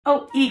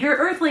eager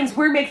earthlings,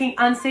 we're making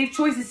unsafe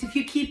choices. If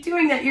you keep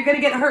doing that, you're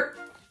gonna get hurt.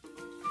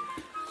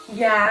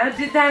 Yeah,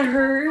 did that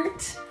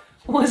hurt?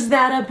 Was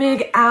that a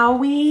big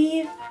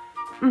owie?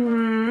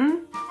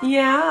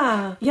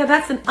 Yeah. Yeah,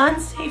 that's an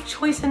unsafe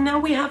choice, and now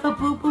we have a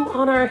boo-boo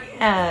on our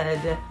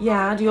head.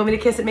 Yeah, do you want me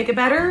to kiss it, make it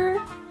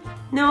better?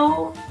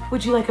 No?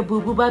 Would you like a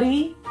boo-boo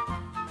buddy?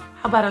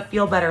 How about a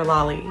feel better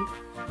lolly?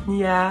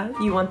 Yeah,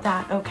 you want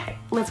that? Okay,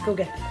 let's go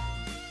get that.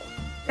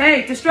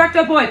 Hey,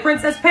 Destructo Boy,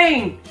 Princess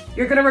Pain,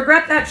 you're gonna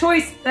regret that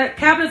choice. That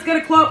cabinet's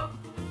gonna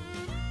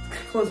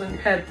close on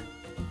your head.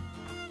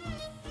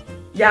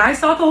 Yeah, I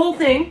saw the whole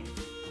thing.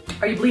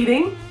 Are you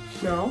bleeding?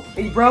 No.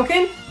 Are you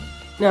broken?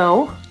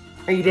 No.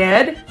 Are you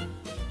dead?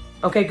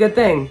 Okay, good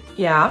thing.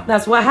 Yeah,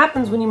 that's what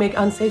happens when you make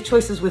unsafe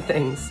choices with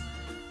things.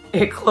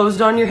 It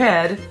closed on your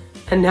head,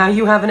 and now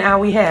you have an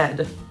owie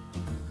head.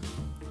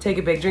 Take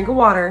a big drink of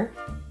water.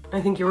 I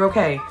think you're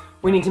okay.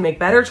 We need to make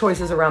better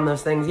choices around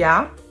those things,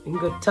 yeah? You can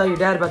go tell your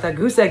dad about that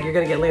goose egg you're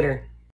gonna get later.